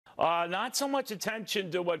Not so much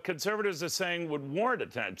attention to what conservatives are saying would warrant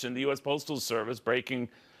attention. The U.S. Postal Service breaking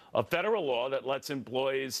a federal law that lets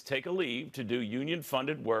employees take a leave to do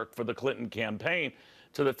union-funded work for the Clinton campaign.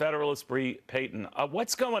 To the Federalist, Bre Payton.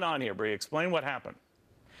 What's going on here, Bre? Explain what happened.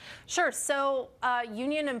 Sure. So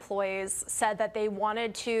union employees said that they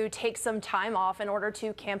wanted to take some time off in order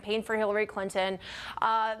to campaign for Hillary Clinton.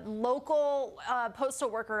 Local postal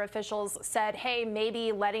worker officials said, hey,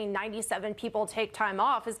 maybe letting 97 people take time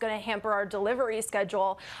off is going to hamper our delivery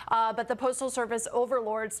schedule. But the Postal Service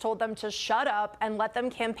overlords told them to shut up and let them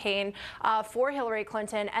campaign for Hillary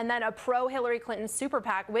Clinton. And then a pro-Hillary Clinton super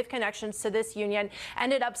PAC with connections to this union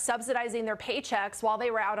ended up subsidizing their paychecks while they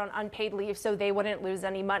were out on unpaid leave so they wouldn't lose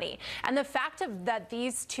any money. And the fact that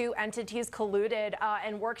these two entities colluded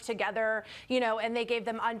and worked together, and they gave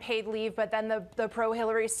them unpaid leave, but then the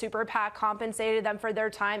pro-Hillary super PAC compensated them for their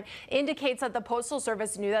time, indicates that the Postal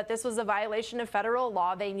Service knew that this was a violation of federal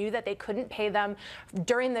law. They knew that they couldn't pay them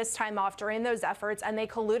during this time off, during those efforts, and they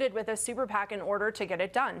colluded with a super PAC in order to get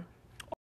it done.